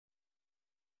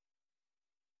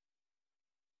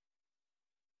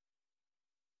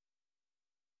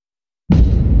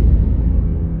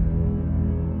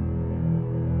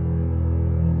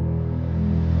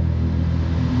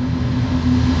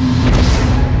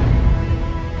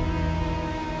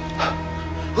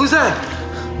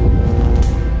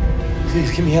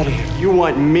Please, get me out of here. You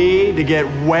want me to get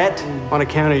wet on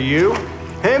account of you?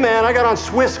 Hey, man, I got on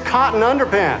Swiss cotton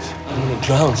underpants. I'm gonna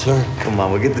drown, sir. Come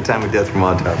on, we'll get the time of death from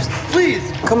autopsy. Please!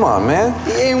 Come on, man.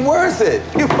 He ain't worth it.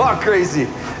 You are crazy.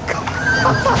 Come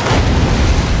on.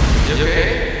 You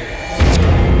okay?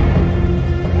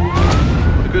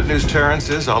 The good news, Terrence,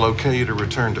 is I'll okay you to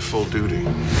return to full duty.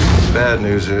 The bad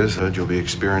news is that you'll be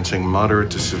experiencing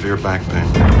moderate to severe back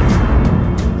pain.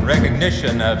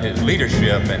 Recognition of his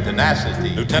leadership and tenacity,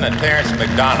 Lieutenant Terrence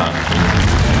McDonough.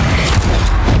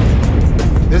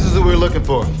 This is who we're looking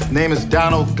for. Name is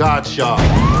Donald Godshaw.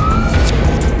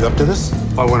 You up to this?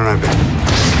 Why wouldn't I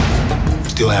be?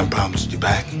 Still having problems with your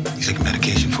back? You taking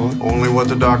medication for it? Only what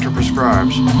the doctor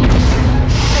prescribes. You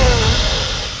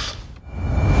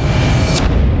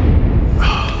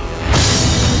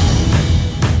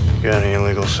got any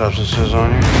illegal substances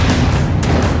on you?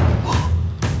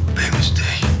 Big mistake.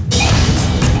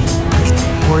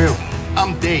 Who are you?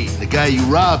 I'm Dave, the guy you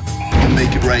robbed. To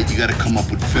make it right, you gotta come up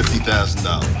with $50,000.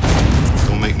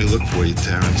 Don't make me look for you,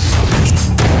 Terrence.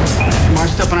 You mind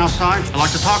stepping outside? I'd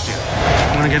like to talk to you.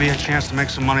 I'm gonna give you a chance to make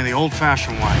some money the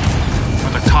old-fashioned way,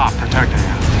 with a cop protecting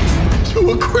you.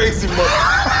 You a crazy mother.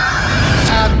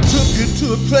 I took you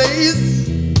to a place.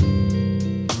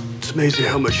 It's amazing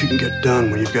how much you can get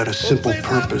done when you've got a simple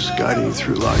purpose guiding you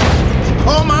through life.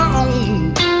 Call my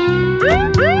own.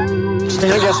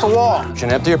 Stand against the wall. You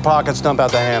can empty your pockets, dump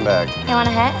out the handbag. You want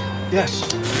a hit? Yes.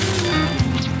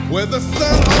 Where the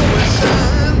sun always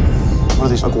shines. What are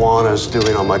these iguanas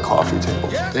doing on my coffee table?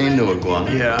 There ain't no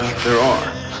iguana. Yeah. There are.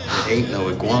 There ain't no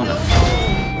iguana.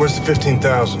 Where's the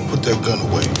 15,000? Put that gun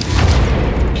away.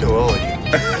 Kill all of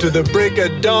you. To the break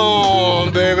of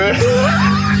dawn, baby.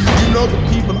 You know the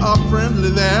people are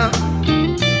friendly there.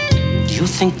 Do you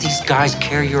think these guys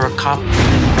care you're a cop?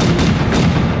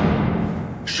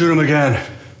 Shoot him again.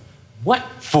 What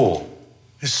for?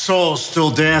 His soul's still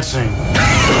dancing.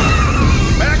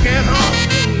 Back at home.